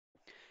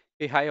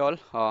Hey, hi all.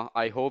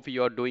 I hope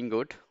you are doing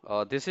good.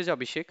 This is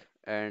Abhishek,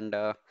 and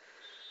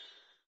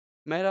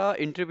मेरा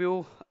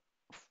interview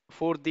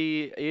for the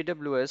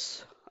AWS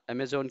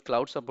Amazon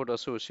Cloud Support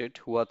Associate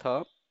हुआ था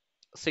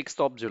 6th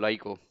of July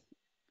को.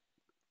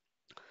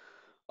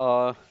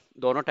 Uh,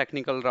 दोनों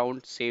technical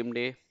round same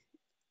day.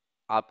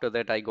 After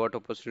that, I got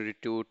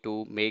opportunity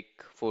to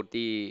make for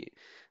the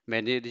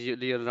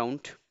managerial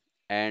round,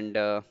 and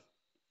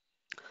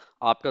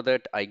after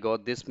that, I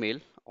got this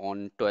mail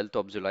on 12th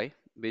of July,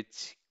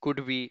 which could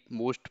be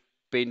most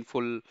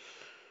painful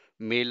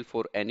mail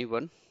for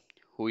anyone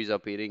who is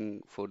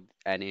appearing for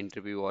an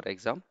interview or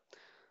exam.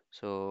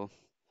 So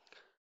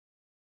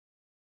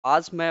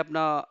आज मैं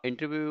अपना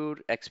interview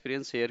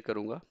experience share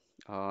करूंगा.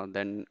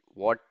 Then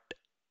what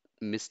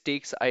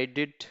mistakes I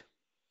did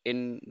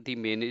in the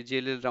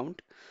managerial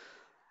round.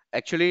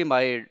 Actually,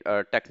 my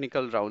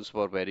technical rounds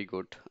were very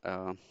good.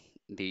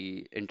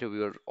 The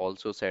interviewer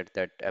also said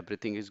that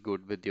everything is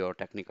good with your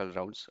technical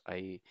rounds.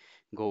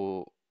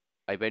 Go,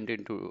 I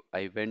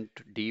went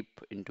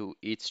deep into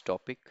each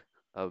topic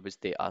which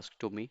they asked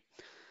to me,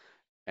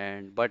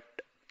 and but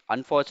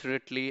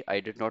unfortunately, I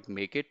did not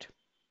make it.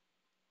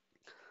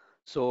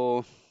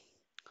 So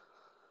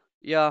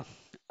yeah,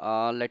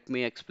 let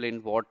me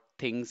explain what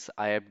things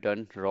I have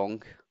done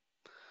wrong.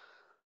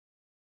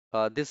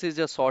 This is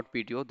a short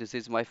video. This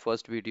is my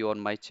first video on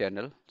my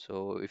channel.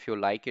 So if you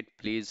like it,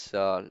 please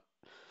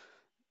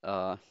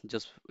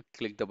just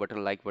click the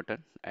button like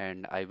button,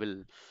 and I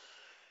will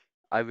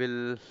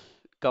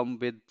come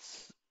with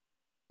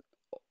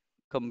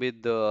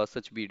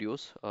such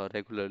videos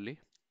regularly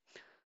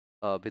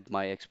with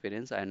my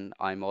experience, and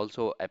I'm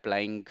also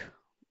applying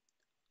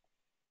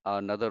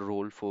another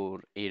role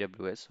for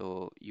AWS,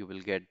 so you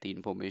will get the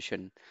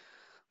information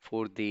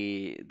for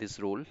the this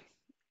role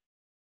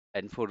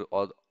and for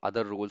all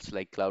other roles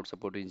like cloud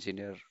support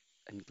engineer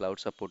and cloud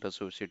support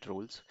associate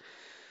roles.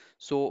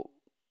 So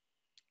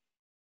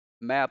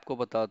मैं आपको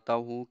बताता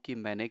हूँ कि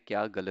मैंने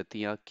क्या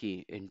गलतियाँ की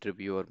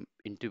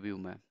interview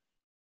में.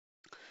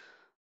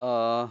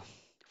 Uh,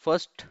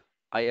 First,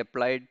 I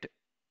applied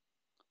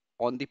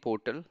on the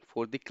portal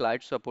for the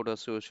client support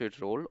associate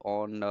role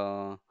on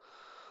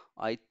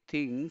I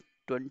think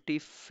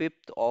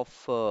 25th of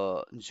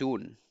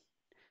June,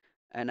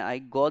 and I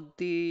got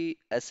the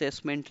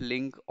assessment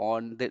link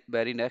on the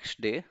very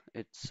next day.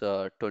 It's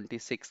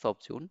 26th of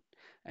June,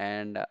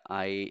 and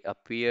I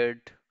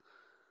appeared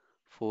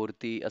for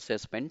the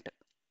assessment,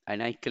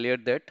 and I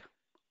cleared that.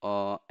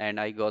 And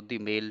I got the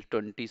mail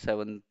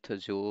 27th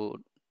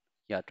June,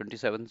 yeah,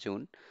 27th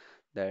June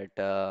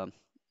that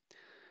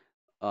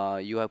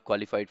you have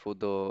qualified for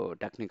the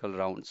technical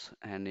rounds,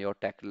 and your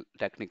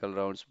technical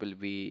rounds will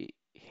be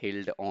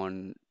held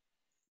on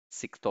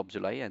 6th of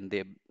July, and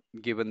they've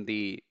given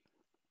the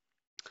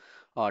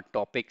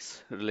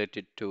topics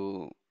related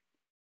to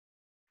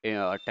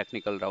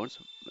technical rounds.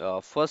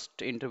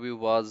 First interview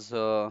was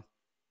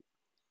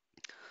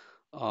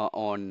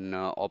on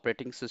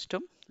operating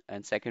system,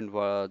 and second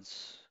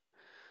was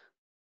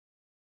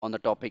on the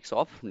topics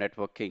of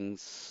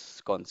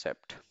networking's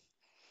concept.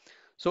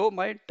 So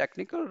my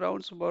technical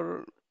rounds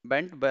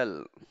went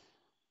well,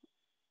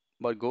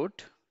 were good.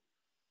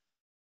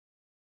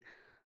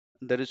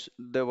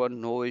 There were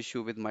no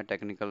issue with my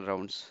technical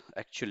rounds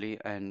actually,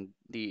 and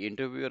the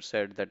interviewer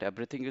said that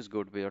everything is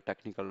good with your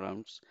technical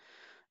rounds.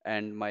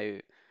 And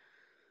my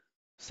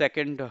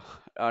second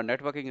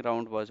networking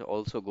round was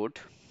also good.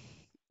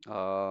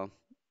 Uh,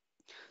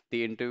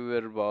 the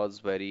interviewer was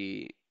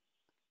very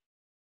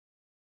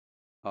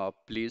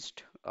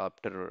pleased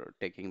after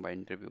taking my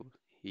interview.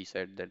 He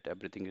said that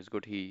everything is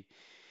good.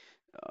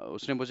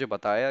 उसने मुझे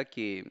बताया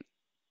कि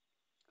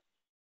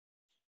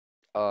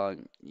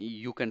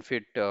you can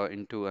fit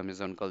into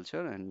Amazon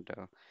culture, and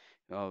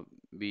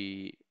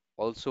we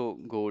also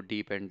go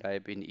deep and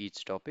dive in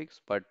each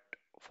topics. But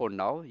for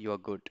now, you are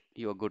good.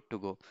 You are good to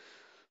go.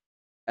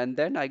 And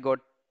then I got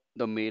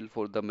the mail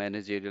for the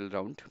managerial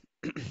round.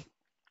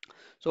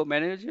 So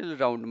managerial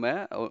round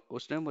में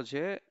उसने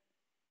मुझे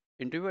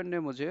interviewer ने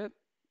मुझे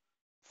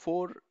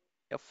 4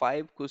 या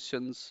 5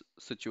 questions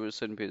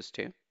situation based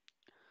थे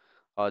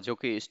जो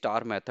कि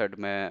star method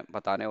में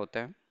बताने होते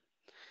हैं.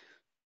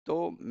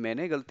 तो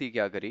मैंने गलती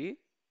क्या करी.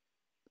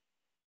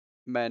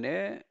 मैंने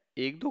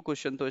एक दो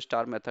क्वेश्चन तो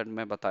स्टार मेथड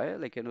में बताए,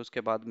 लेकिन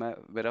उसके बाद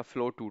मेरा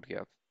फ्लो टूट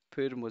गया.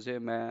 फिर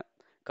मैं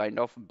काइंड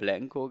ऑफ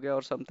ब्लैंक हो गया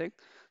और something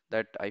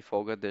that I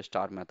forgot the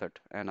star method,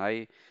 and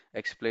I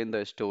explain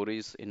the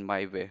stories in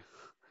my way,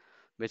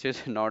 which is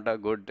not a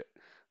good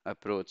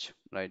approach,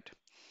 right?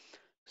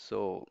 So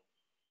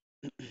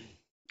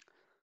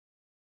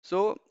so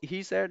he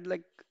said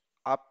like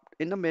up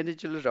in the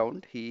managerial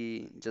round, he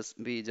just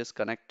we just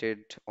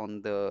connected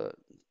on the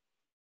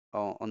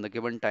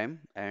given time,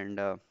 and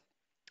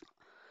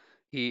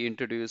he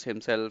introduced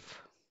himself,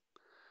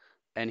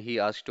 and he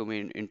asked to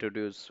me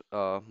introduce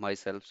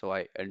myself. So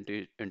I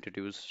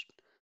introduced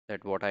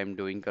that what I'm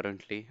doing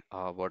currently,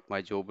 what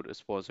my job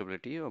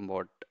responsibility, and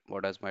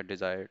what is my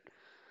desired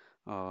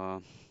uh,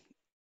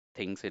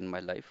 things in my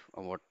life,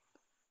 or what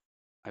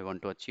I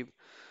want to achieve.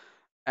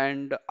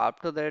 And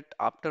after that,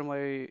 after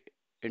my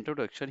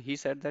introduction, he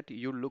said that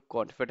you look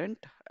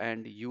confident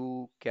and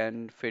you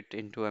can fit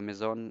into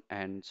Amazon.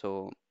 And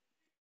so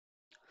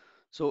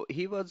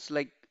he was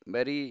like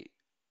very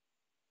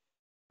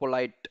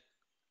polite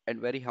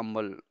and very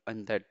humble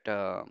in that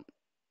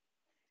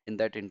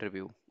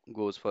interview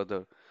goes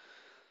further.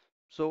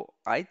 So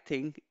I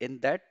think in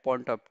that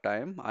point of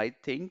time, I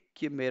think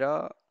कि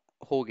मेरा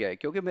हो गया है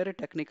क्योंकि मेरे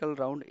technical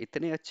round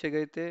इतने अच्छे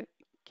गए थे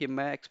कि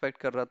मैं एक्सपेक्ट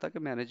कर रहा था कि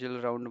मैनेजरल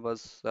राउंड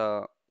बस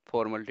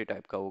फॉर्मेलिटी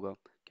टाइप का होगा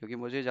क्योंकि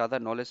मुझे ज़्यादा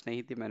नॉलेज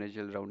नहीं थी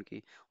मैनेजरल राउंड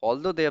की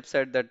although they have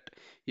said that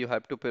you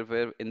have to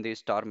prepare in the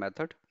star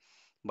method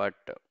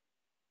but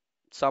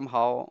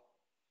somehow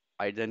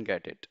I didn't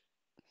get it.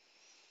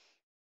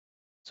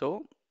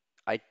 So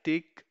I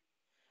take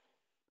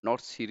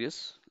not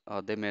serious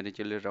the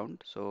managerial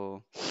round.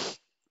 So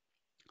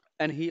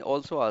and he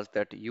also asked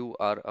that you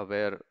are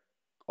aware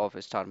of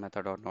a star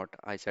method or not.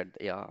 I said,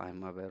 yeah,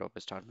 I'm aware of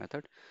a star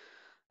method.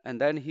 And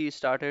then he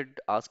started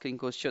asking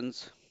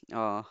questions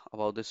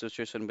about the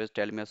situation based.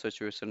 Tell me a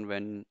situation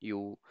when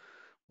you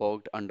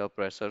worked under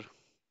pressure.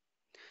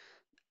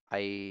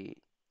 I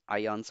I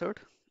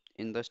answered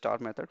in the star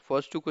method.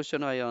 First two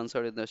questions I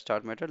answered in the star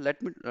method.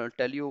 Let me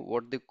tell you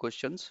what the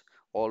questions,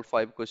 all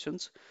five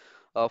questions.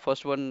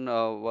 First one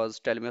was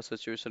tell me a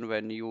situation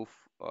when you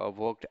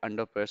worked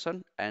under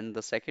pressure, and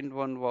the second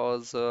one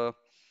was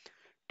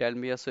tell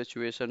me a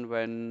situation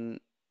when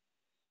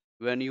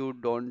you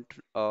don't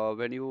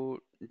when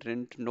you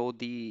didn't know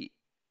the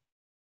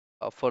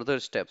further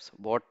steps.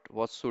 What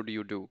should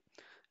you do,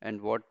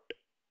 and what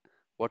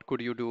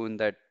could you do in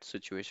that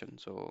situation?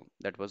 So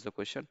that was the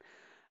question.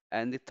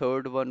 And the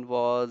third one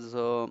was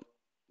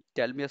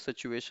tell me a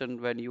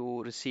situation when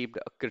you received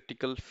a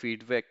critical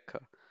feedback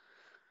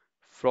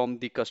from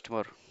the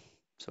customer.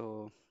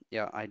 So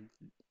yeah, I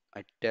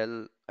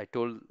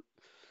told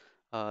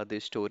the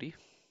story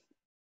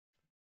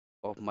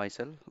of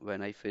myself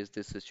when I faced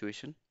this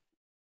situation.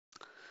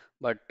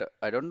 But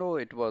I don't know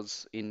it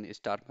was in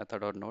star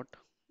method or not.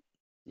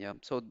 Yeah,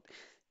 so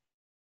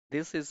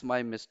this is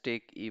my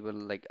mistake.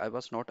 Even like I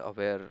was not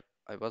aware,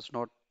 I was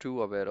not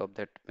too aware of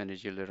that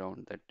managerial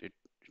round that it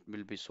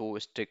will be so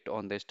strict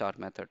on the star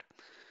method.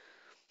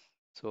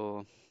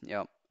 So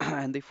yeah,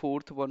 and the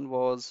fourth one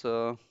was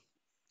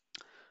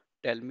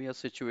tell me a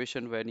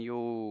situation when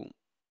you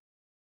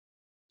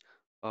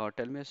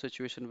tell me a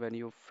situation when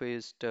you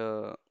faced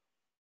tell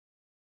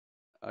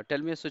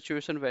me a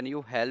situation when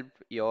you help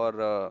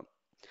your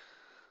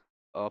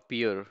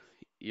peer,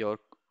 your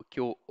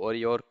or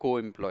your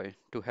co-employee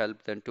to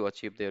help them to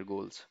achieve their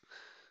goals.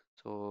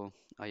 So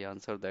I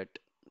answer that.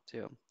 So,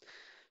 yeah.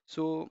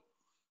 So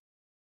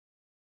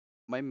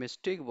my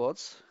mistake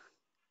was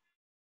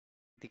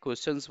the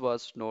questions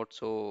was not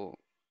so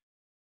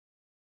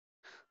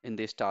in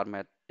the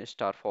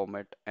star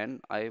format, and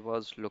I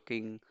was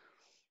looking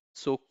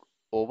so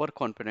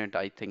overconfident.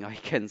 I think I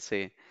can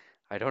say.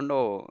 I don't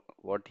know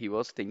what he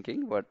was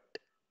thinking, but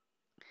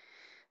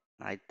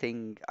I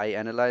think I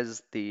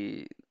analyzed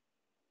the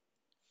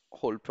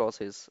whole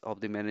process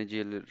of the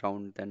managerial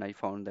round. Then I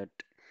found that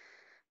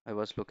I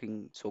was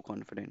looking so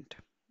confident.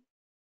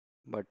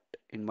 But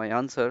in my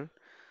answer,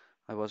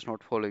 I was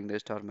not following the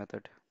star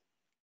method.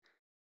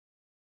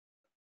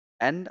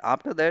 And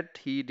after that,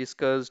 he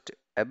discussed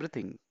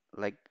everything.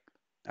 Like,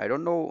 I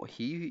don't know,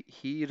 he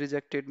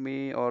rejected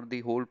me or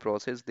the whole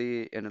process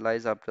they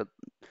analyzed after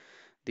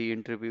the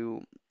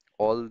interview.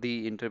 All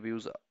the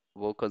interviews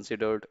were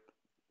considered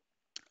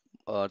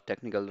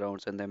technical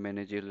rounds and then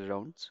managerial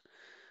rounds.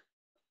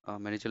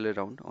 Managerial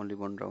round, only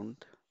one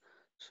round.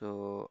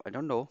 So I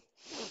don't know.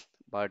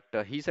 But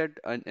he said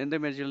in the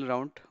managerial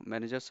round,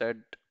 manager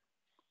said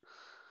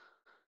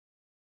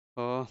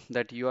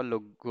that you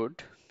look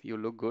good,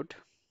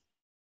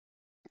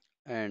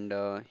 and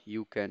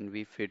you can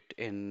be fit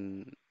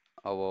in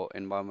our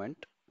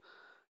environment.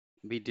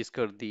 We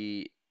discussed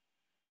the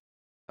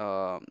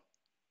uh,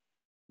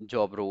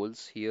 job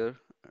roles here,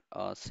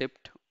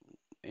 shift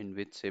in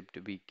which shift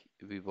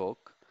we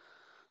work,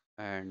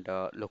 and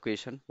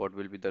location. What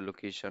will be the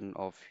location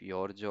of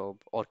your job,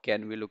 or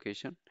can be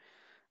location?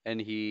 And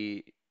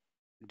he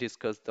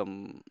discussed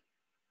them.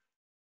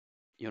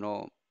 You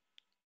know,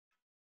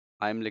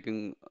 I'm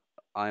looking.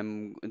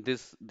 I'm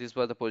this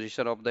was the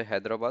position of the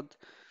Hyderabad.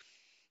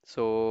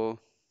 So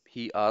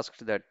he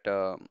asked that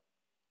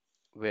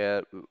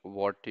where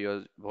what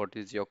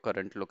is your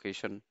current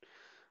location?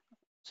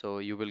 So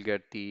you will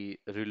get the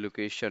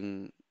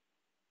relocation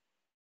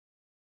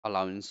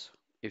allowance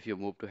if you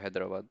move to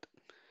Hyderabad.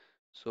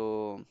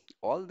 So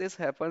all this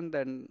happened,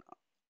 and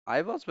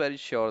I was very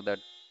sure that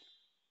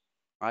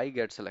I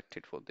get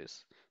selected for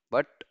this.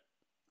 But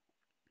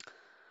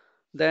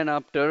then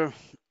after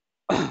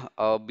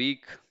a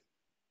week,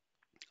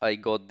 I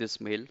got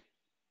this mail,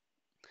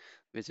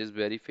 which is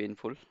very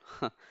painful.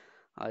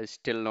 I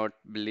still not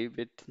believe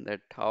it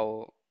that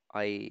how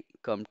I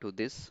come to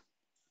this.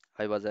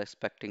 I was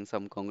expecting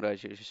some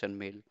congratulation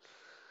mail,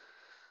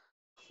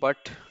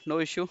 but no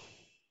issue.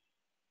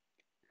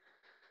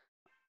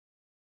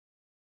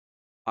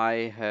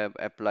 I have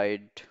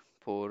applied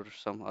for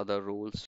some other roles.